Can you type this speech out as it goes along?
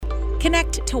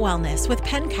Connect to Wellness with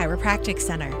Penn Chiropractic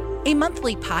Center, a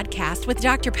monthly podcast with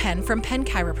Dr. Penn from Penn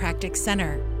Chiropractic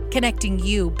Center, connecting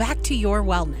you back to your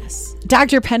wellness.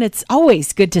 Dr. Penn, it's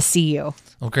always good to see you.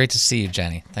 Well, great to see you,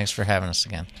 Jenny. Thanks for having us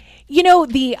again. You know,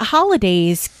 the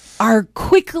holidays are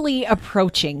quickly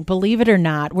approaching, believe it or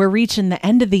not. We're reaching the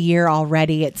end of the year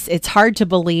already. It's hard to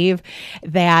believe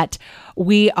that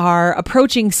we are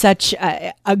approaching such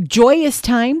a joyous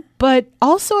time, but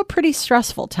also a pretty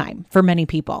stressful time for many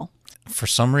people. For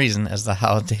some reason, as the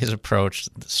holidays approach,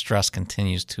 the stress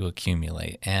continues to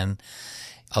accumulate. And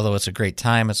although it's a great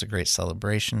time, it's a great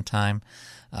celebration time,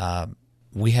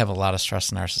 we have a lot of stress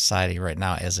in our society right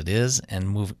now as it is,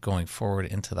 and going forward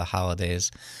into the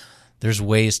holidays, there's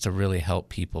ways to really help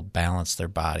people balance their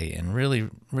body and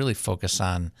really focus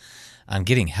on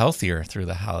getting healthier through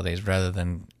the holidays rather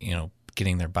than,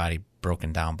 getting their body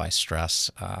broken down by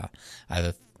stress,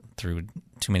 either through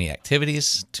too many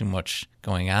activities, too much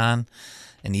going on,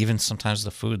 and even sometimes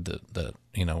the food that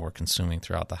we're consuming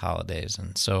throughout the holidays.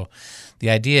 And so the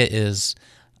idea is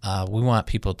we want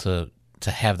people to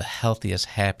have the healthiest,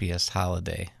 happiest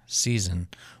holiday season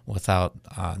without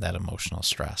that emotional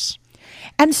stress.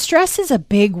 And stress is a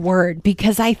big word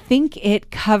because I think it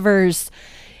covers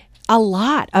a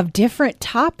lot of different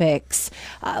topics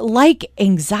like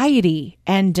anxiety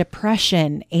and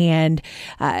depression and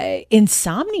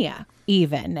insomnia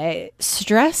even.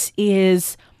 Stress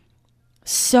is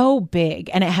so big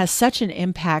and it has such an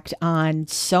impact on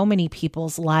so many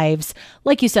people's lives,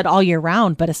 like you said, all year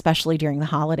round, but especially during the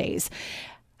holidays.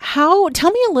 Tell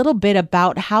me a little bit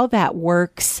about how that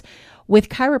works with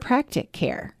chiropractic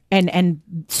care and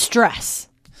stress.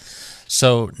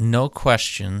 So no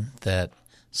question that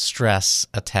stress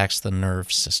attacks the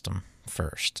nerve system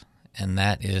first. And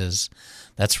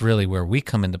that's really where we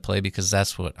come into play, because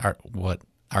that's what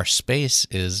our space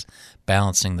is,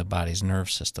 balancing the body's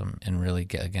nerve system and really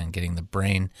getting the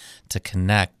brain to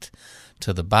connect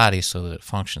to the body so that it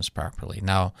functions properly.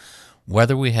 Now,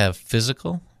 whether we have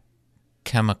physical,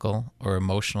 chemical, or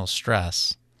emotional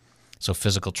stress, so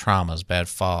physical traumas, bad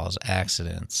falls,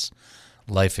 accidents,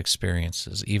 life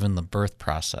experiences, even the birth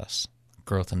process,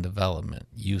 growth and development,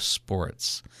 youth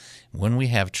sports, when we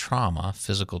have trauma,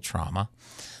 physical trauma,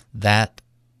 that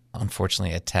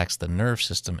unfortunately attacks the nerve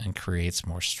system and creates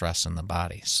more stress in the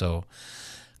body. So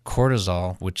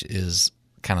cortisol, which is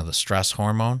kind of the stress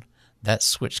hormone, that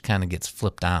switch kind of gets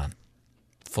flipped on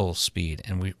full speed.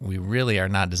 And we really are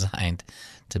not designed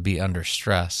to be under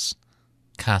stress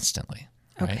constantly.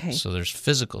 Right? Okay. So there's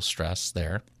physical stress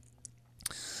there,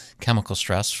 chemical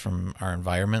stress from our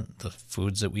environment, the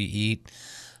foods that we eat,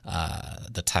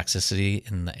 the toxicity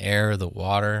in the air, the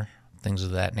water, things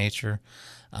of that nature.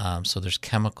 So there's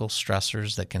chemical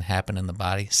stressors that can happen in the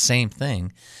body. Same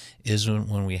thing is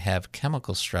when we have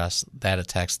chemical stress, that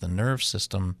attacks the nerve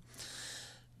system.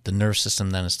 The nerve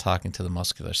system then is talking to the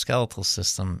musculoskeletal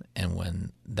system, and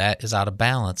when that is out of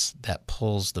balance, that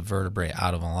pulls the vertebrae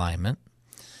out of alignment.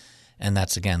 And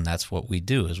that's what we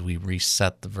do, is we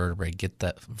reset the vertebrae, get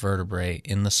that vertebrae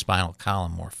in the spinal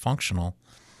column more functional,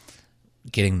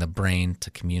 getting the brain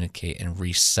to communicate and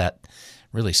reset,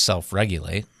 really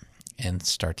self-regulate, and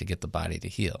start to get the body to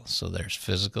heal. So there's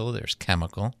physical, there's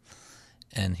chemical,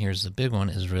 and here's the big one,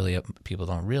 is really people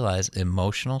don't realize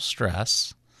emotional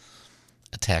stress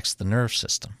attacks the nerve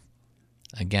system.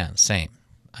 Again, same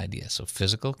idea. So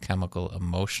physical, chemical,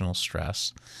 emotional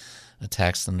stress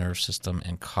attacks the nerve system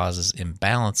and causes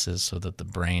imbalances so that the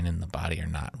brain and the body are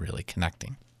not really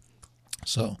connecting.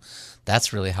 So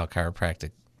that's really how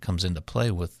chiropractic comes into play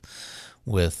with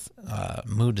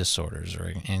mood disorders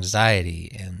or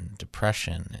anxiety and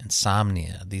depression,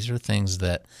 insomnia. These are things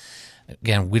that,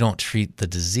 again, we don't treat the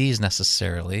disease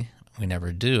necessarily. We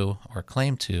never do or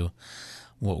claim to.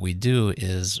 What we do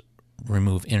is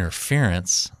remove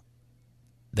interference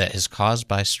that is caused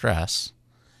by stress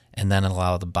and then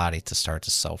allow the body to start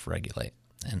to self-regulate.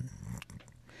 And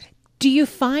do you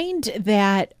find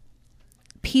that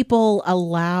people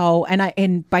allow,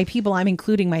 and by people I'm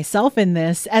including myself in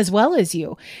this as well as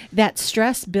you, that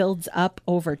stress builds up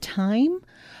over time,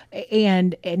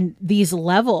 and these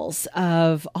levels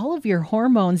of all of your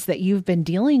hormones that you've been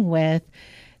dealing with,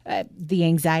 the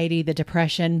anxiety, the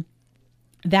depression,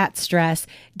 that stress,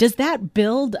 does that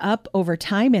build up over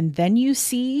time and then you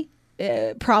see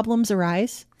problems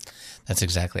arise? That's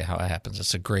exactly how it happens.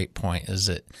 It's a great point.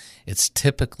 It's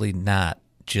typically not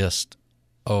just,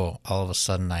 all of a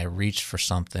sudden I reached for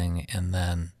something and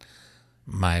then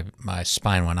my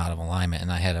spine went out of alignment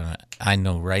and I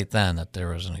know right then that there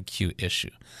was an acute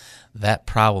issue. That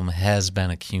problem has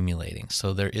been accumulating.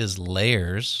 So there is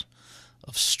layers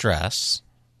of stress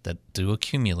that do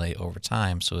accumulate over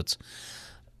time. So it's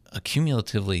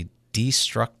accumulatively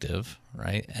destructive,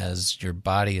 right? As your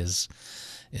body is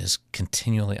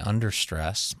continually under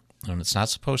stress, and it's not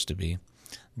supposed to be,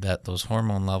 that those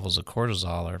hormone levels of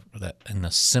cortisol are that in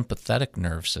the sympathetic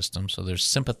nerve system. So there's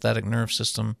sympathetic nerve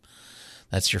system,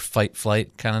 that's your fight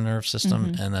flight kind of nerve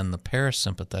system, and then the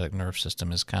parasympathetic nerve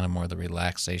system is kind of more the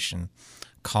relaxation,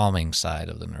 calming side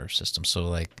of the nerve system. So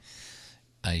like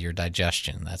your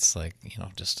digestion, that's like,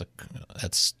 just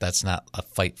that's not a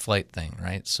fight flight thing,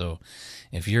 right? So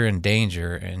if you're in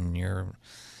danger and you're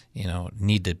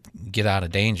need to get out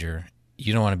of danger,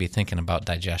 you don't want to be thinking about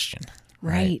digestion.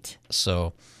 Right.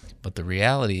 So, but the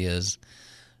reality is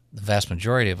the vast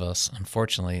majority of us,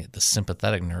 unfortunately, the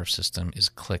sympathetic nerve system is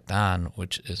clicked on,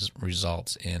 which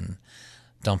results in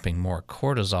dumping more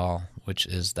cortisol, which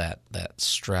is that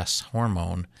stress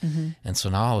hormone. And so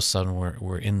now all of a sudden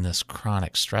we're in this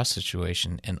chronic stress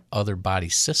situation, and other body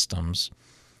systems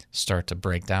start to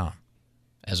break down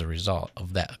as a result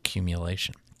of that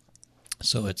accumulation.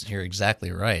 So you're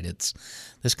exactly right.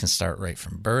 This can start right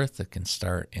from birth. It can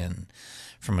start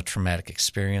from a traumatic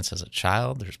experience as a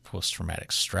child. There's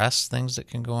post-traumatic stress things that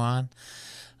can go on.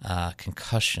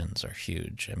 Concussions are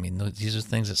huge. I mean, these are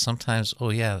things that sometimes,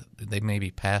 they may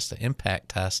be past the impact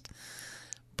test,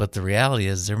 but the reality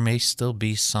is there may still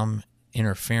be some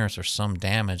interference or some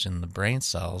damage in the brain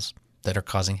cells that are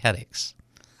causing headaches.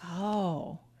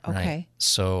 Oh, okay. Right?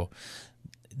 So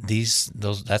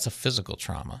that's a physical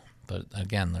trauma. But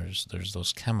again, there's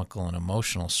those chemical and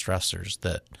emotional stressors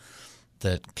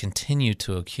that continue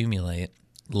to accumulate.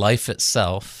 Life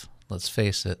itself, let's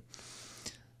face it,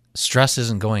 stress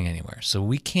isn't going anywhere. So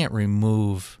we can't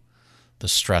remove the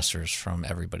stressors from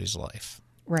everybody's life.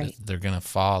 Right. They're going to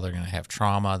fall. They're going to have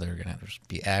trauma. They're going to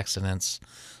be accidents,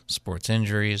 sports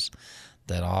injuries.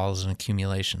 That all is an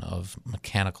accumulation of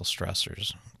mechanical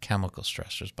stressors, chemical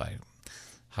stressors by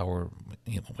how we're,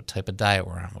 what type of diet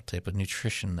we're on, what type of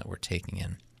nutrition that we're taking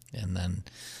in, and then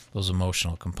those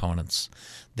emotional components,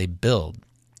 they build.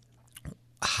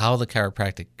 How the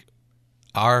chiropractic,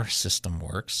 our system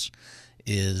works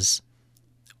is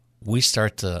we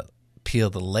start to peel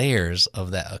the layers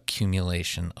of that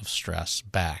accumulation of stress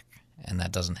back, and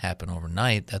that doesn't happen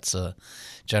overnight. That's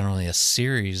generally a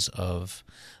series of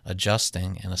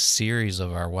adjusting and a series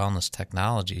of our wellness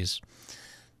technologies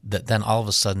that then all of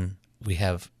a sudden we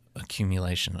have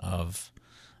accumulation of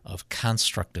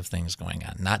constructive things going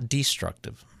on, not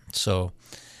destructive. So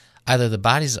either the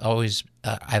body's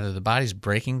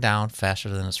breaking down faster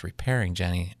than it's repairing,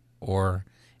 Jenny, or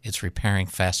it's repairing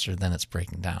faster than it's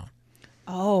breaking down.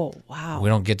 Oh, wow. We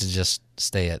don't get to just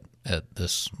stay at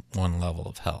this one level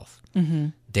of health. Mm-hmm.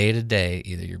 Day to day,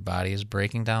 either your body is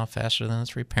breaking down faster than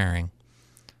it's repairing,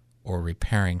 or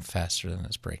repairing faster than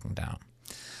it's breaking down.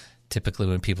 Typically,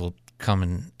 when people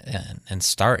come and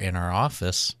start in our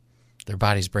office, their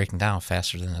body's breaking down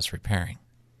faster than it's repairing,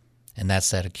 and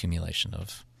that's that accumulation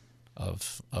of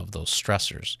those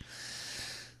stressors.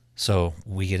 So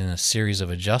we get in a series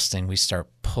of adjusting. We start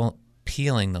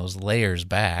peeling those layers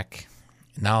back.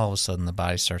 Now all of a sudden the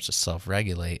body starts to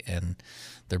self-regulate, and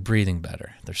they're breathing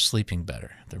better, they're sleeping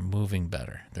better, they're moving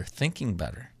better, they're thinking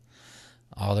better.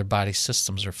 All their body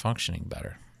systems are functioning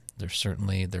better.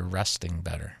 They're resting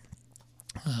better.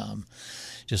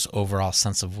 Just overall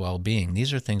sense of well-being.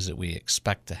 These are things that we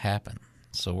expect to happen.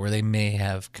 So where they may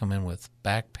have come in with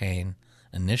back pain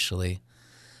initially,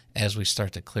 as we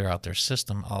start to clear out their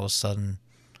system, all of a sudden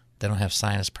they don't have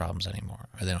sinus problems anymore,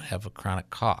 or they don't have a chronic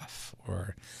cough,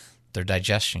 or their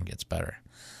digestion gets better.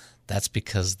 That's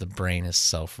because the brain is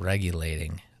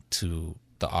self-regulating to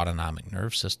the autonomic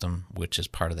nerve system, which is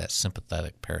part of that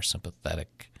sympathetic, parasympathetic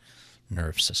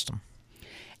nerve system.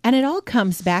 And it all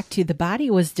comes back to the body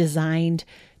was designed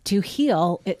to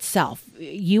heal itself.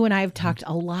 You and I have talked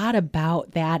a lot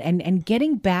about that, and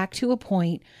getting back to a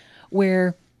point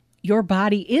where your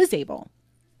body is able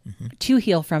to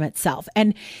heal from itself.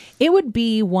 And it would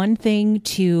be one thing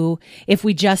if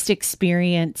we just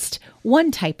experienced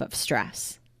one type of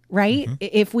stress, right?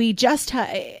 If we just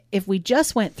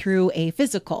went through a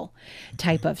physical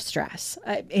type of stress,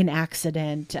 an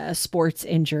accident, a sports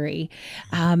injury,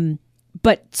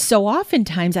 but so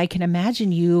oftentimes I can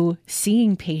imagine you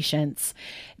seeing patients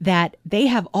that they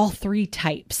have all three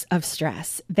types of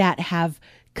stress that have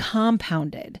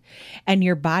compounded, and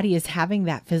your body is having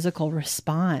that physical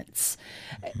response.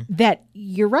 That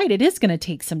you're right, it is going to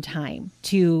take some time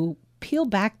to peel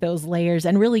back those layers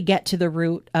and really get to the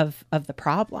root of the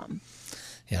problem.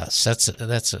 Yes, that's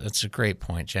a great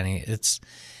point, Jenny.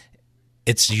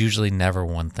 It's usually never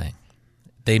one thing.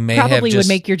 they may probably have just,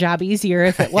 would make your job easier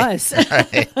if it was.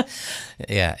 right.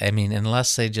 Yeah, I mean,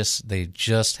 unless they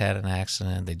just had an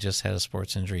accident, they just had a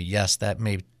sports injury. Yes, that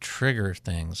may trigger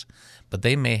things, but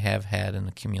they may have had an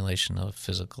accumulation of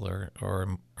physical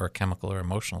or chemical or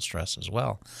emotional stress as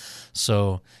well.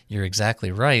 So you're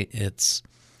exactly right.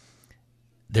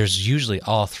 There's usually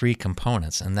all three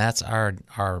components, and that's our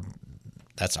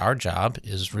job,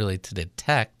 is really to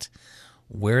detect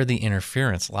where the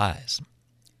interference lies.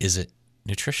 Is it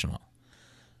nutritional?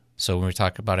 So when we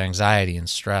talk about anxiety and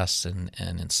stress and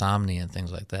insomnia and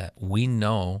things like that, we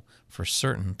know for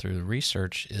certain through the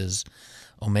research is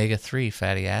omega-3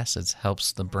 fatty acids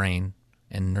helps the brain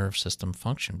and nerve system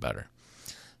function better.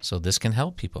 So this can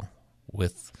help people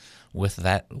with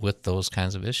those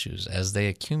kinds of issues. As they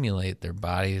accumulate, their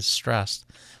body is stressed,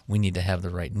 we need to have the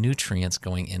right nutrients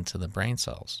going into the brain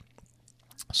cells.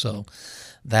 So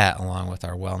that, along with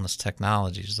our wellness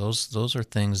technologies, those are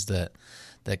things that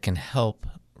can help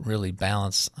really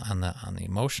balance on the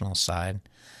emotional side,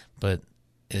 but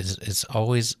it's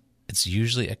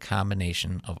usually a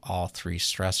combination of all three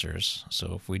stressors.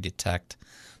 So if we detect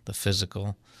the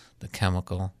physical, the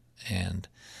chemical, and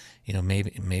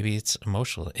maybe it's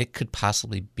emotional, it could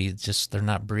possibly be just they're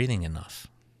not breathing enough.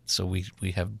 So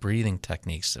we have breathing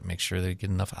techniques that make sure they get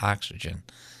enough oxygen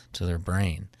to their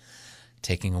brain.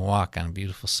 Taking a walk on a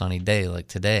beautiful sunny day like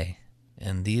today,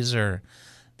 and these are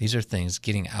things: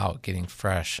 getting out, getting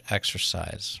fresh,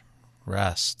 exercise,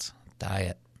 rest,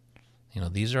 diet.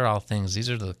 These are all things. These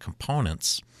are the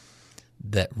components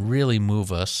that really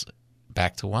move us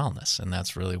back to wellness, and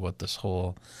that's really what this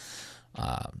whole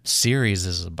series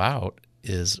is about.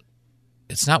 It's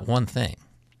not one thing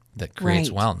that creates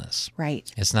wellness.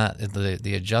 Right. It's not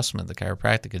the adjustment. The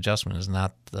chiropractic adjustment is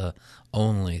not the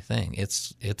only thing.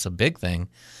 It's a big thing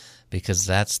because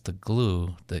that's the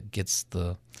glue that gets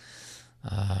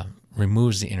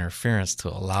removes the interference to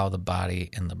allow the body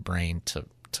and the brain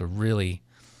to really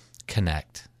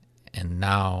connect. And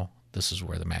now this is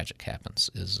where the magic happens.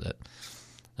 Is that,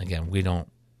 again, we don't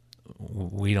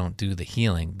do the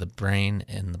healing. The brain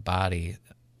and the body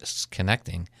is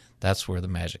connecting. That's where the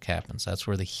magic happens. That's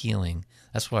where the healing.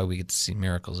 That's why we get to see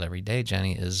miracles every day,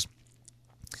 Jenny. Is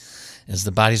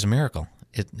the body's a miracle.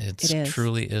 It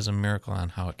truly is a miracle on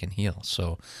how it can heal.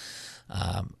 So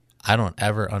I don't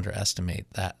ever underestimate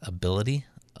that ability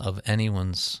of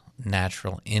anyone's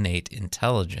natural innate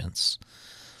intelligence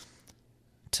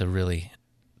to really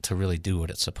do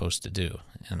what it's supposed to do.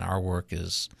 And our work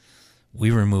is we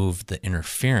remove the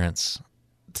interference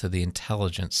to the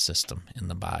intelligence system in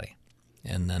the body,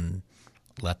 and then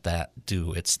let that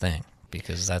do its thing,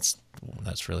 because that's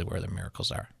really where the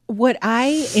miracles are. What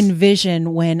I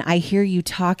envision when I hear you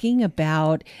talking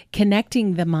about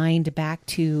connecting the mind back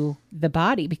to the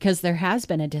body, because there has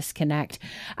been a disconnect,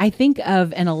 I think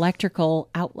of an electrical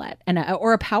outlet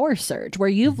or a power surge where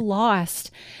you've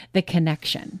lost the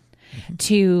connection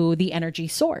to the energy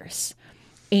source.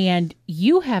 And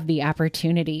you have the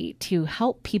opportunity to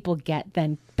help people get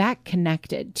then back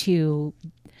connected to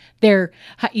their,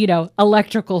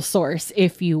 electrical source,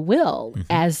 if you will,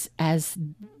 as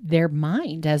their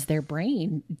mind, as their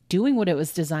brain doing what it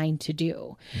was designed to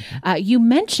do. You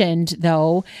mentioned,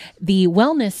 though, the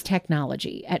wellness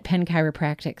technology at Penn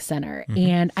Chiropractic Center,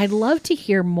 and I'd love to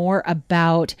hear more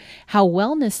about how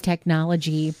wellness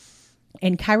technology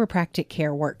and chiropractic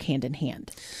care work hand in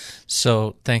hand.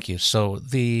 So, thank you. So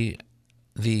the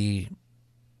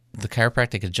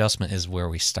chiropractic adjustment is where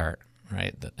we start,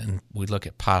 right? And we look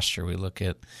at posture, we look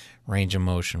at range of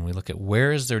motion, we look at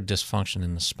where is there dysfunction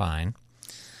in the spine,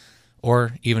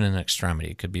 or even an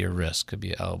extremity. It could be a wrist, could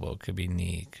be an elbow, could be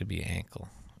knee, could be ankle.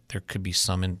 There could be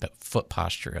some foot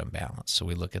posture imbalance. So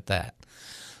we look at that.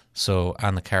 So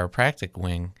on the chiropractic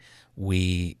wing,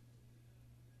 we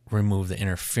remove the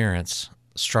interference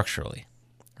structurally,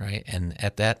 right? And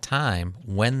at that time,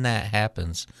 when that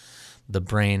happens, the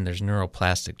brain, there's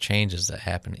neuroplastic changes that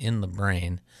happen in the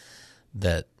brain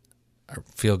that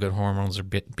feel-good hormones are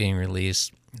being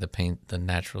released. The pain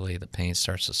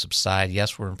starts to subside.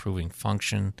 Yes, we're improving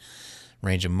function,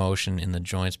 range of motion in the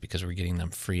joints because we're getting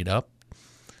them freed up.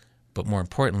 But more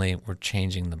importantly, we're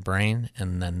changing the brain,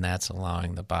 and then that's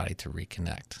allowing the body to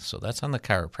reconnect. So that's on the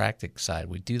chiropractic side.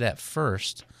 We do that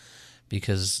first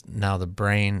because now the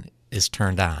brain is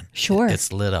turned on. Sure.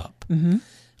 It's lit up.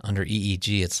 Under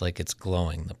EEG, it's like it's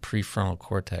glowing. The prefrontal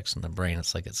cortex in the brain,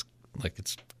 it's like it's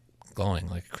glowing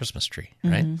like a Christmas tree,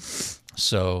 right?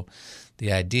 So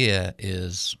the idea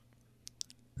is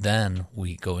then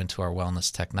we go into our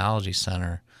Wellness Technology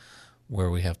Center where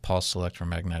we have pulse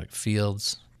electromagnetic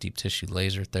fields, deep tissue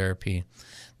laser therapy.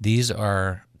 These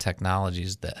are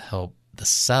technologies that help the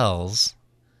cells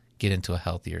get into a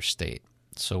healthier state.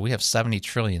 So we have 70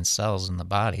 trillion cells in the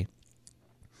body.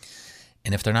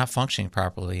 And if they're not functioning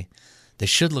properly, they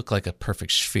should look like a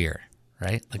perfect sphere,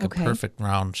 right? Like a perfect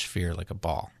round sphere, like a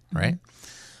ball, right?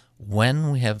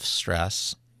 When we have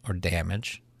stress or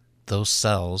damage, those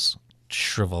cells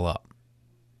shrivel up.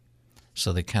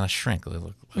 So they kind of shrink. They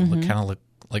look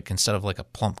like, instead of like a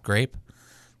plump grape,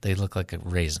 they look like a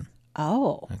raisin.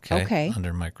 Oh, okay. Under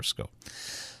a microscope.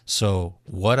 So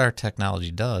what our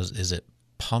technology does is it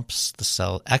pumps the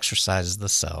cell, exercises the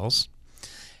cells,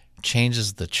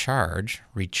 changes the charge,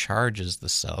 recharges the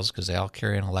cells, because they all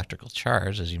carry an electrical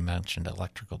charge, as you mentioned,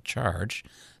 electrical charge.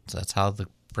 So that's how the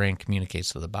brain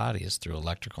communicates to the body, is through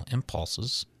electrical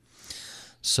impulses.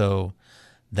 So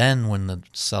then when the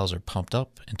cells are pumped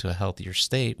up into a healthier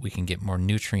state, we can get more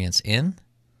nutrients in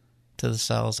to the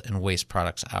cells and waste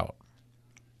products out.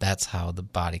 That's how the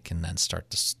body can then start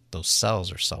to, those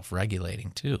cells are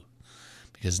self-regulating too,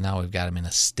 because now we've got them in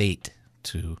a state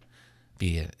to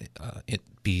be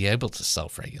able to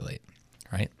self-regulate,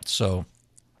 right? So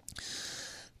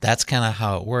that's kind of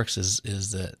how it works,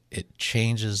 is that it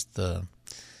changes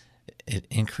it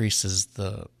increases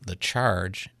the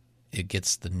charge, it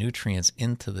gets the nutrients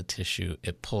into the tissue,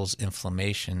 it pulls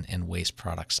inflammation and waste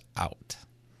products out,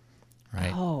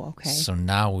 right? Oh, okay. So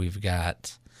now we've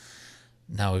got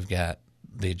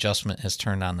the adjustment has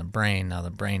turned on the brain. Now the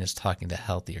brain is talking to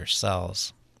healthier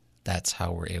cells. That's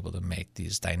how we're able to make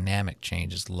these dynamic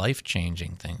changes,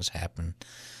 life-changing things happen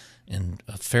in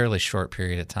a fairly short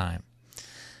period of time.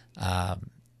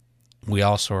 We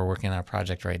also are working on a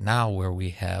project right now where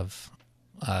we have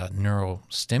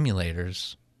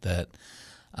neurostimulators that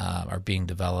are being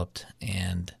developed,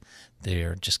 and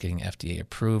they're just getting FDA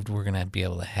approved. We're going to be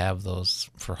able to have those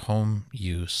for home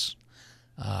use,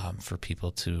 for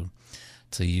people to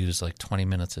use like 20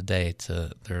 minutes a day.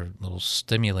 They're little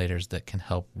stimulators that can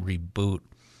help reboot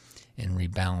and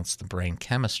rebalance the brain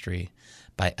chemistry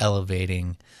by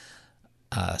elevating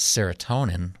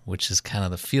serotonin, which is kind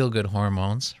of the feel-good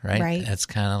hormones, right? Right. It's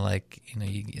kind of like,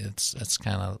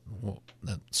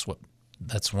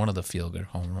 that's one of the feel-good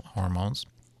hormones.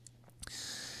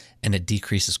 And it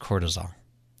decreases cortisol,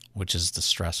 which is the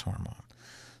stress hormone.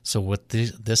 So what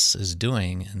this is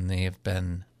doing, and they have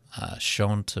been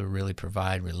shown to really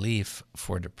provide relief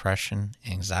for depression,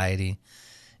 anxiety,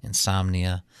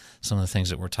 insomnia, some of the things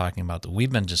that we're talking about that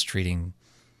we've been just treating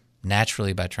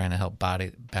naturally by trying to help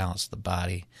balance the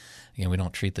body. Again, we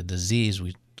don't treat the disease,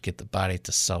 we get the body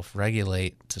to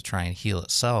self-regulate, to try and heal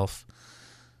itself.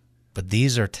 But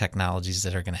these are technologies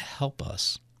that are going to help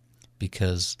us,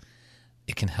 because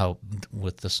it can help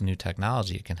with this new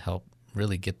technology. It can help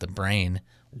really get the brain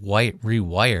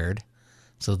rewired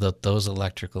so that those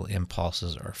electrical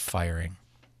impulses are firing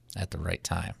at the right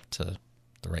time to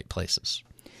the right places.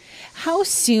 How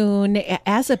soon,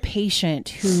 as a patient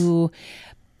who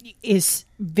is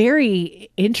very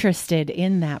interested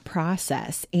in that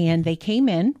process and they came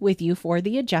in with you for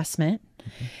the adjustment,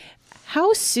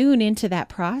 how soon into that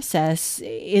process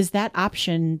is that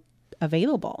option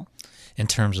available? In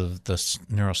terms of the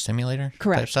neurostimulator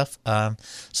Correct. type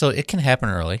stuff? So it can happen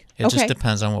early. It just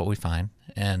depends on what we find.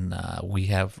 And we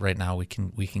have right now, we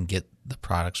can get the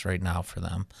products right now for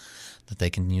them that they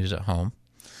can use at home.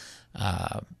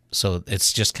 So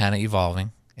it's just kind of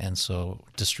evolving. And so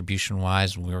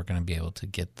distribution-wise, we're going to be able to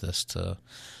get this to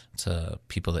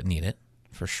people that need it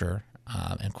for sure.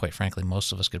 And quite frankly,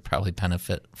 most of us could probably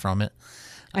benefit from it.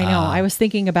 I know. I was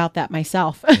thinking about that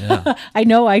myself. Yeah. I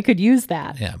know I could use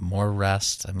that. Yeah, more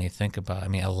rest.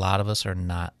 A lot of us are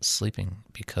not sleeping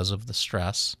because of the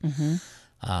stress.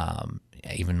 Mm-hmm.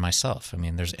 Even myself.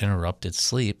 There's interrupted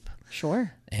sleep.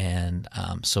 Sure. And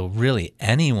so really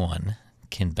anyone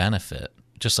can benefit,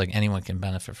 just like anyone can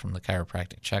benefit from the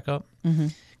chiropractic checkup. Mm-hmm.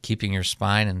 Keeping your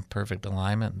spine in perfect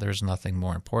alignment, there's nothing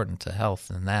more important to health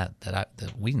than that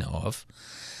we know of.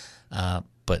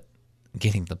 But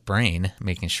getting the brain,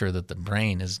 making sure that the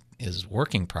brain is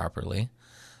working properly,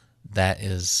 that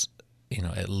is,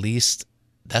 at least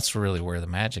that's really where the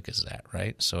magic is at,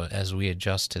 right? So as we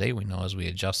adjust today, we know as we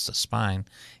adjust the spine,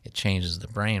 it changes the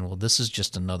brain. Well, this is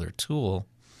just another tool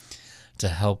to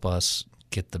help us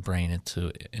get the brain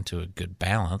into a good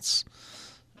balance.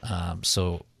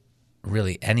 So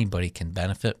really anybody can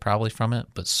benefit probably from it,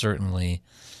 but certainly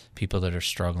people that are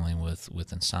struggling with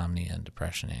insomnia and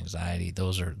depression and anxiety,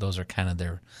 those are kind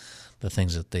of the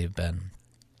things that they've been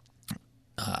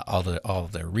all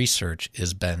of their research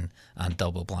has been on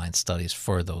double-blind studies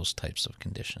for those types of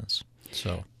conditions.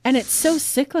 So, and it's so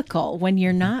cyclical. When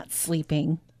you're not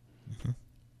sleeping,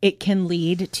 it can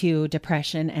lead to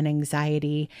depression and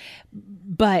anxiety.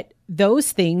 But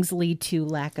those things lead to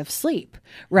lack of sleep,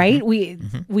 right?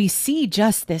 We see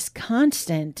just this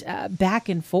constant back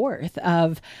and forth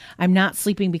of I'm not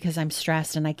sleeping because I'm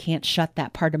stressed and I can't shut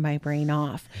that part of my brain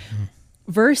off,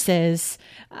 versus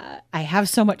I have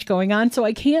so much going on so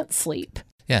I can't sleep.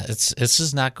 Yeah, this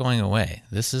is not going away.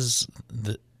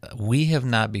 We have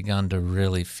not begun to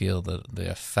really feel the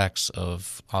effects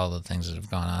of all the things that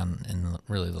have gone on in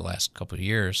really the last couple of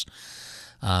years.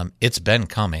 It's been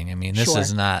coming. I mean, this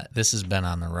has been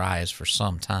on the rise for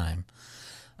some time.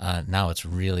 Now it's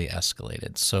really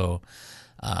escalated. So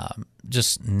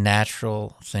just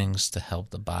natural things to help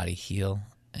the body heal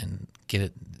and get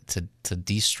it to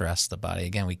de-stress the body.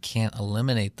 Again, we can't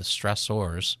eliminate the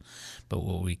stressors, but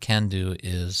what we can do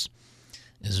is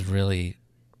really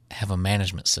have a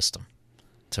management system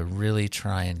to really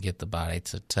try and get the body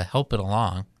to help it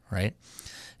along, right?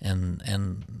 And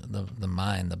the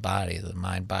mind, the body,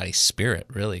 mind-body, spirit,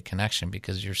 really connection,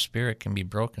 because your spirit can be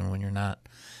broken when you're not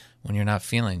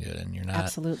feeling good, and you're not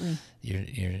absolutely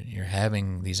you're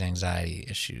having these anxiety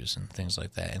issues and things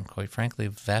like that. And quite frankly,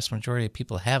 the vast majority of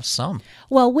people have some.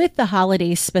 Well, with the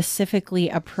holidays specifically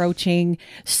approaching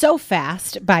so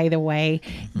fast, by the way,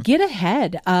 get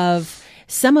ahead of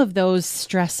some of those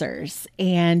stressors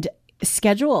and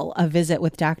schedule a visit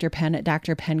with Dr. Penn at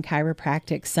Dr. Penn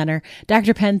Chiropractic Center.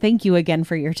 Dr. Penn, thank you again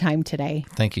for your time today.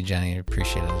 Thank you, Jenny. I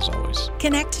appreciate it as always.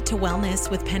 Connect to Wellness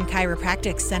with Penn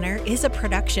Chiropractic Center is a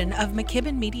production of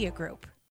McKibben Media Group.